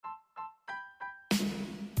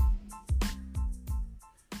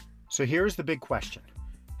So here's the big question.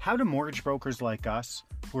 How do mortgage brokers like us,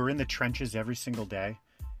 who are in the trenches every single day,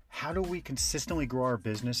 how do we consistently grow our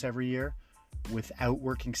business every year without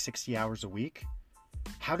working 60 hours a week?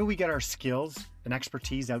 How do we get our skills and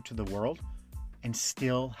expertise out to the world and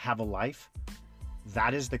still have a life?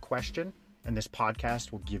 That is the question, and this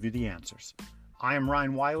podcast will give you the answers. I am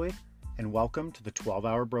Ryan Wiley, and welcome to the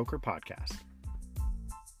 12-Hour Broker Podcast.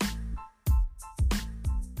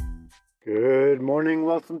 Good morning,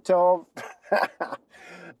 welcome to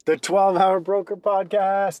the 12-Hour Broker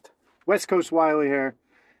Podcast. West Coast Wiley here.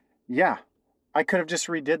 Yeah, I could have just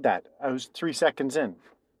redid that. I was 3 seconds in,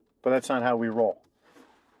 but that's not how we roll.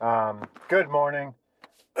 Good morning.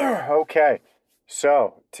 Okay,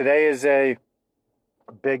 so today is a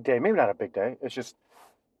big day. Maybe not a big day. It's just,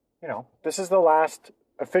 this is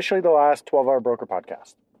officially the last 12-Hour Broker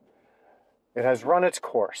Podcast. It has run its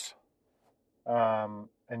course.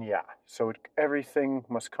 So everything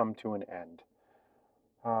must come to an end.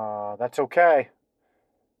 That's okay.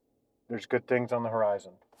 There's good things on the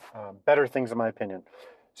horizon. Better things in my opinion.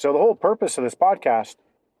 So the whole purpose of this podcast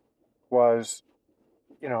was,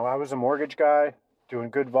 I was a mortgage guy doing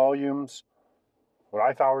good volumes, what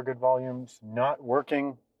I thought were good volumes, not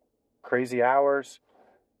working crazy hours.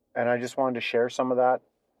 And I just wanted to share some of that,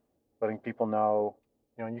 letting people know,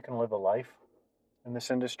 you can live a life in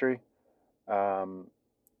this industry.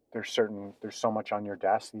 There's so much on your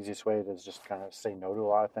desk. The easiest way is just kind of say no to a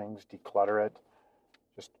lot of things, declutter it,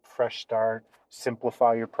 just fresh start,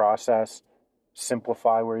 simplify your process,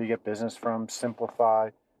 simplify where you get business from, simplify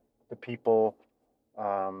the people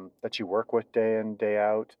that you work with day in, day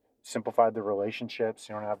out, simplify the relationships.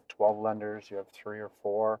 You don't have 12 lenders, you have 3 or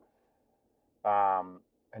 4.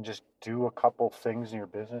 And just do a couple things in your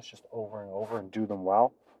business just over and over and do them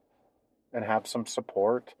well and have some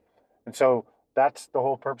support. And so that's the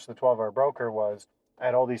whole purpose of the 12-Hour Broker was I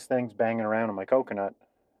had all these things banging around in my coconut,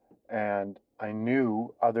 and I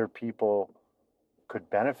knew other people could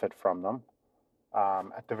benefit from them.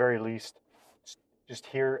 At the very least, just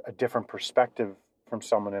hear a different perspective from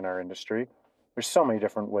someone in our industry. There's so many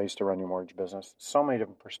different ways to run your mortgage business, so many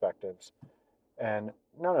different perspectives, and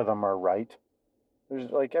none of them are right. There's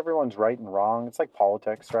everyone's right and wrong. It's like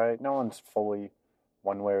politics, right? No one's fully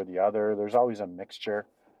one way or the other. There's always a mixture.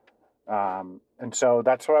 And so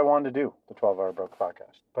that's what I wanted to do, the 12-Hour Broker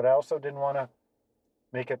Podcast. But I also didn't want to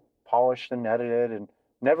make it polished and edited, and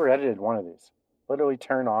never edited one of these. Literally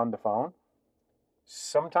turn on the phone.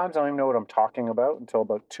 Sometimes I don't even know what I'm talking about until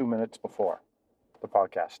about 2 minutes before the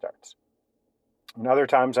podcast starts. And other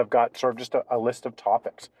times I've got sort of just a list of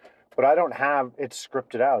topics, but I don't have it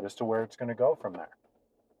scripted out as to where it's going to go from there.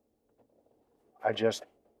 I just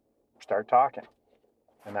start talking.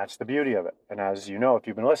 And that's the beauty of it. And as you know, if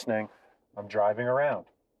you've been listening, I'm driving around.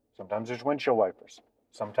 Sometimes there's windshield wipers.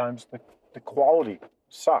 Sometimes the quality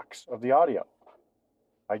sucks of the audio.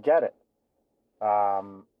 I get it.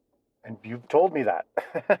 And you've told me that.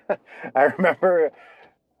 I remember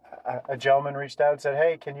a gentleman reached out and said,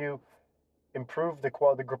 hey, can you improve the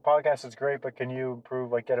quality? The podcast is great, but can you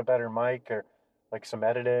improve, get a better mic or some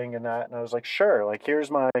editing and that? And I was like, sure.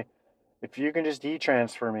 If you can just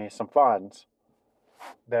e-transfer me some funds,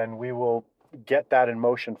 then we will get that in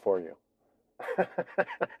motion for you.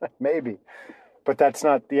 Maybe. But that's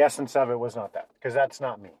not, the essence of it was not that, because that's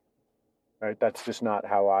not me. Right? That's just not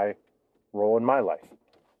how I roll in my life.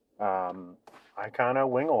 I kind of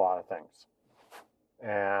wing a lot of things.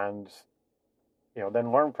 And,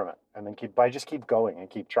 then learn from it. And then just keep going and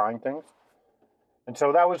keep trying things. And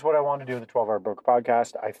so that was what I wanted to do with the 12-Hour Broker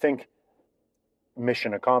Podcast. I think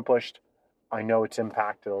mission accomplished. I know it's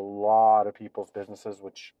impacted a lot of people's businesses,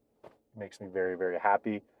 which makes me very, very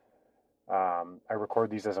happy. I record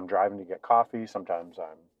these as I'm driving to get coffee. Sometimes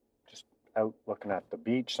I'm just out looking at the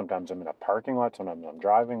beach. Sometimes I'm in a parking lot. Sometimes I'm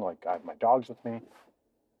driving. I have my dogs with me.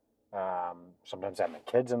 Sometimes I have my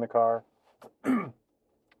kids in the car.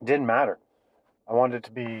 Didn't matter. I wanted it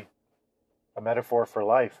to be a metaphor for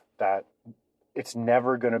life that it's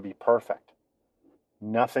never going to be perfect.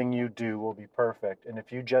 Nothing you do will be perfect. And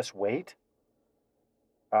if you just wait,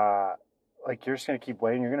 you're just going to keep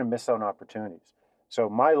waiting. You're going to miss out on opportunities. So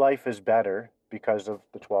my life is better because of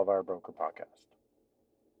the 12-Hour Broker Podcast.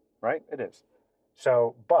 Right? It is.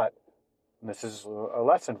 So, but, and this is a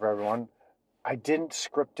lesson for everyone, I didn't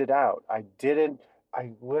script it out. I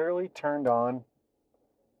literally turned on,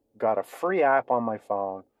 got a free app on my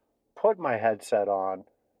phone, put my headset on,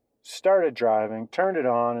 started driving, turned it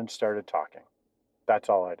on, and started talking. That's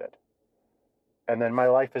all I did. And then my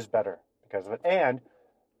life is better because of it. And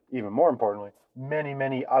even more importantly, many,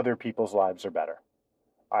 many other people's lives are better.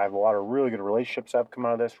 I have a lot of really good relationships that have come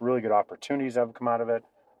out of this, really good opportunities that have come out of it.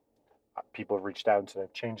 People have reached out and said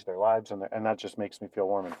they've changed their lives, and that just makes me feel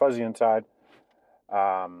warm and fuzzy inside.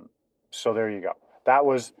 So there you go. That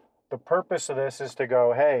was the purpose of this, is to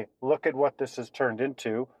go, hey, look at what this has turned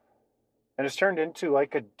into. And it's turned into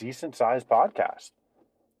like a decent sized podcast.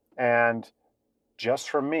 And just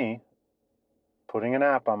from me putting an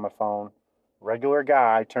app on my phone, regular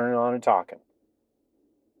guy turning it on and talking.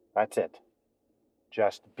 That's it.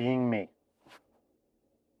 Just being me.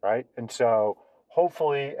 Right? And so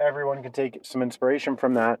hopefully everyone can take some inspiration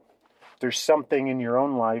from that. If there's something in your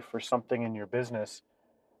own life or something in your business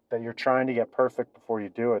that you're trying to get perfect before you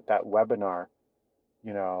do it, that webinar,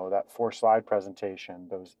 that 4-slide presentation,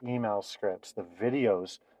 those email scripts, the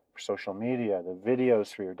videos for social media, the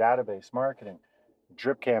videos for your database marketing,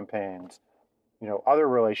 drip campaigns, other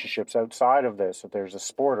relationships outside of this, if there's a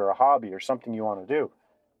sport or a hobby or something you want to do,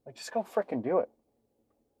 like, just go frickin' do it.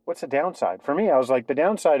 What's the downside? For me, I was like, the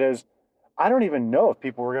downside is I don't even know if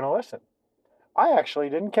people were going to listen. I actually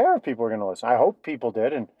didn't care if people were going to listen. I hope people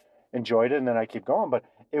did and enjoyed it, and then I keep going. But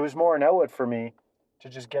it was more an outlet for me to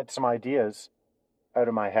just get some ideas out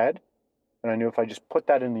of my head. And I knew if I just put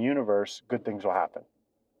that in the universe, good things will happen.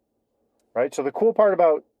 Right? So the cool part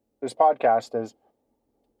about this podcast is,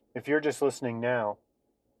 if you're just listening now,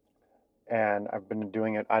 and I've been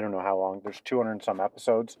doing it, I don't know how long, there's 200 and some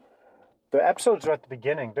episodes. The episodes at the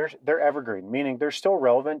beginning, they're evergreen, meaning they're still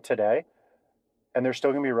relevant today, and they're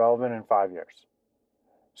still going to be relevant in 5 years.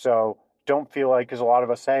 So don't feel like, because a lot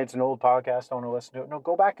of us say it's an old podcast, I don't want to listen to it. No,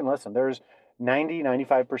 go back and listen. There's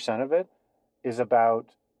 95% of it is about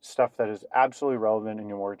stuff that is absolutely relevant in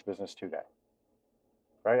your mortgage business today.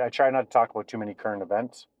 Right? I try not to talk about too many current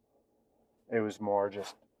events. It was more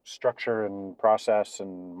just structure and process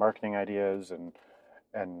and marketing ideas and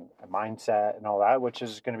a mindset and all that, which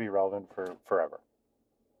is going to be relevant for forever.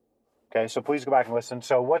 Okay, so please go back and listen.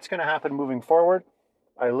 So what's going to happen moving forward?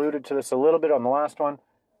 I alluded to this a little bit on the last one,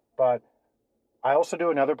 but I also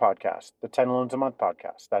do another podcast, the 10 Loans a Month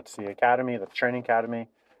podcast. That's the academy, the training academy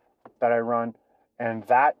that I run. And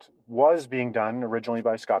that was being done originally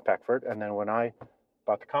by Scott Peckford. And then when I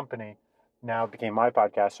bought the company, now it became my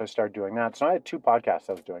podcast, so I started doing that. So I had 2 podcasts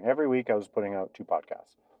I was doing. Every week I was putting out 2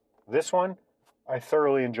 podcasts. This one I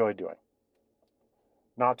thoroughly enjoyed doing.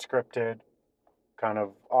 Not scripted, kind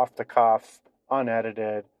of off the cuff,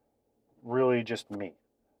 unedited, really just me.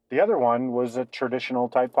 The other one was a traditional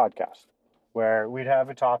type podcast where we'd have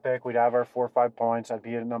a topic, we'd have our 4 or 5 points, I'd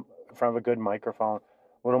be in front of a good microphone,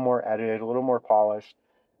 a little more edited, a little more polished.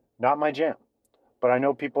 Not my jam, but I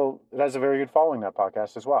know people, it has a very good following, that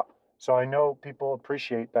podcast as well. So I know people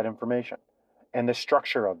appreciate that information and the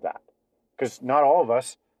structure of that. Because not all of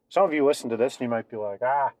us, some of you listen to this and you might be like,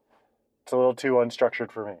 it's a little too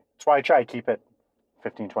unstructured for me. That's why I try to keep it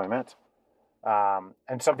 15, 20 minutes.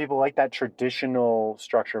 And some people like that traditional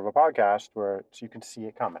structure of a podcast where you can see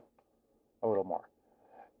it coming a little more.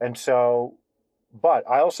 And so, but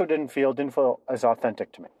I also didn't feel as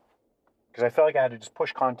authentic to me, because I felt like I had to just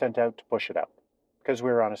push content out to push it out because we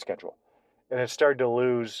were on a schedule. And it started to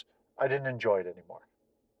lose, I didn't enjoy it anymore.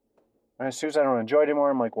 And as soon as I don't enjoy it anymore,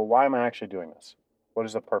 I'm like, well, why am I actually doing this? What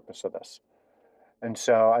is the purpose of this? And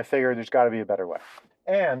so I figured there's got to be a better way.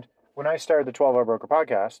 And when I started the 12 Hour Broker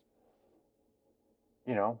podcast,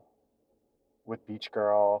 with Beach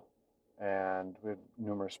Girl and with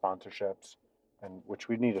numerous sponsorships, and which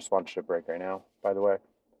we need a sponsorship break right now, by the way.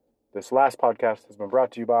 This last podcast has been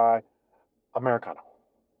brought to you by Americano.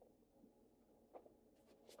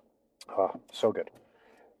 Oh, so good.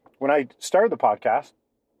 When I started the podcast,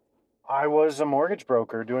 I was a mortgage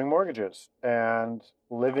broker doing mortgages and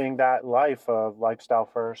living that life of lifestyle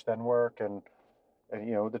first, then work, and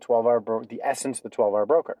the 12-hour the essence of the 12-hour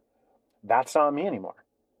broker. That's not me anymore.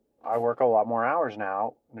 I work a lot more hours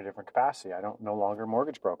now in a different capacity. I don't no longer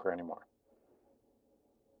mortgage broker anymore.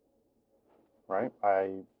 Right?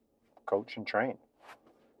 I coach and train.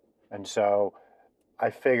 And so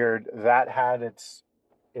I figured that had its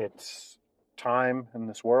time in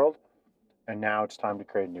this world, and now it's time to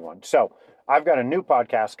create a new one. So I've got a new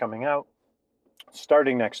podcast coming out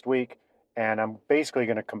starting next week, and I'm basically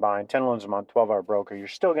going to combine 10 Loans a Month, 12-Hour Broker. You're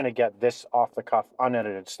still going to get this off-the-cuff,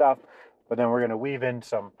 unedited stuff, but then we're going to weave in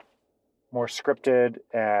some more scripted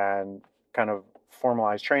and kind of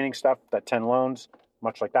formalized training stuff, that 10 Loans,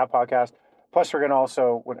 much like that podcast. Plus, we're going to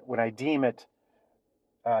also, when I deem it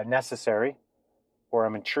necessary or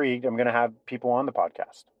I'm intrigued, I'm going to have people on the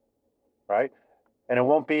podcast, right? And it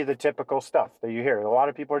won't be the typical stuff that you hear. A lot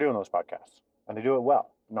of people are doing those podcasts, and they do it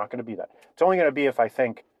well. I'm not going to be that. It's only going to be if I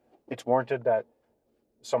think it's warranted that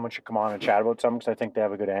someone should come on and chat about something, because I think they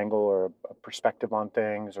have a good angle or a perspective on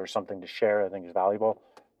things or something to share I think is valuable.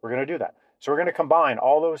 We're going to do that. So we're going to combine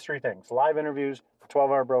all those three things: live interviews, the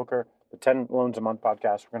 12-Hour Broker, the 10 Loans a Month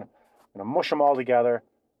podcast. We're going to mush them all together,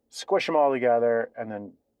 squish them all together, and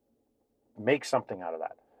then make something out of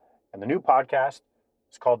that. And the new podcast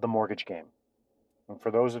is called The Mortgage Game. And for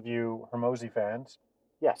those of you Hormozi fans,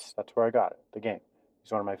 yes, that's where I got it, the game.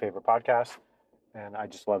 He's one of my favorite podcasts, and I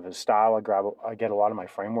just love his style. I get a lot of my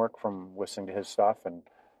framework from listening to his stuff, and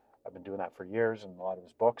I've been doing that for years, and a lot of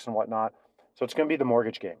his books and whatnot. So it's going to be The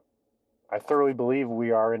Mortgage Game. I thoroughly believe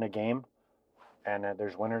we are in a game, and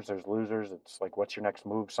there's winners, there's losers. It's like, what's your next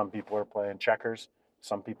move? Some people are playing checkers.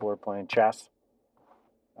 Some people are playing chess.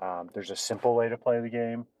 There's a simple way to play the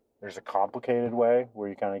game. There's a complicated way where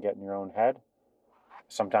you kind of get in your own head.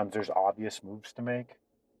 Sometimes there's obvious moves to make.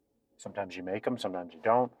 Sometimes you make them, sometimes you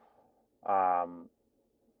don't.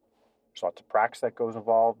 There's lots of practice that goes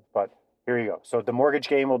involved, but here you go. So The Mortgage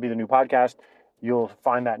Game will be the new podcast. You'll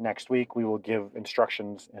find that next week. We will give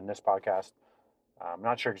instructions in this podcast. I'm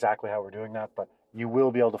not sure exactly how we're doing that, but you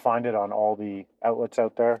will be able to find it on all the outlets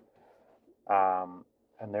out there.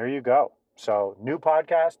 And there you go. So new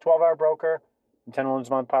podcast, 12-Hour Broker, and 10 Loans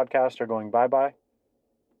a Month podcast are going bye-bye.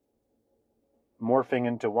 Morphing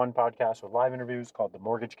into one podcast with live interviews called The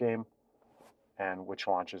Mortgage Game, and which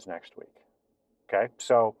launches next week. Okay,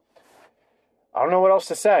 so I don't know what else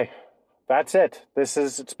to say. That's it.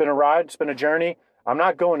 It's been a ride. It's been a journey. I'm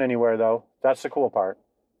not going anywhere, though. That's the cool part.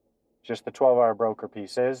 Just the 12-Hour Broker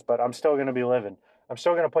piece is, but I'm still going to be living. I'm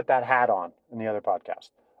still going to put that hat on in the other podcast,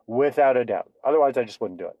 without a doubt. Otherwise, I just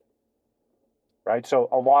wouldn't do it. Right? So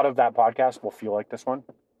a lot of that podcast will feel like this one.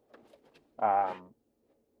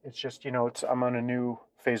 It's just, I'm on a new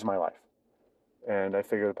phase of my life, and I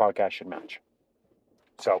figure the podcast should match.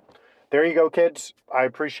 So there you go, kids. I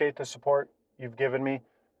appreciate the support you've given me.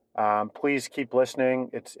 Please keep listening.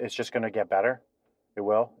 It's just going to get better. It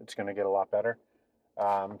will. It's going to get a lot better.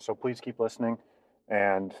 So please keep listening,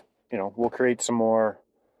 and we'll create some more,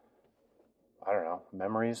 I don't know,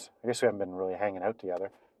 memories. I guess we haven't been really hanging out together,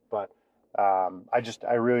 but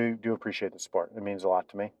I really do appreciate the support. It means a lot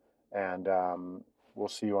to me, and we'll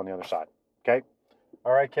see you on the other side. Okay?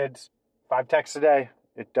 All right, kids. 5 texts a day.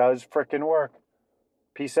 It does frickin' work.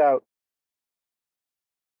 Peace out.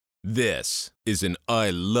 This is an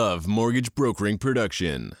I Love Mortgage Brokering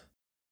production.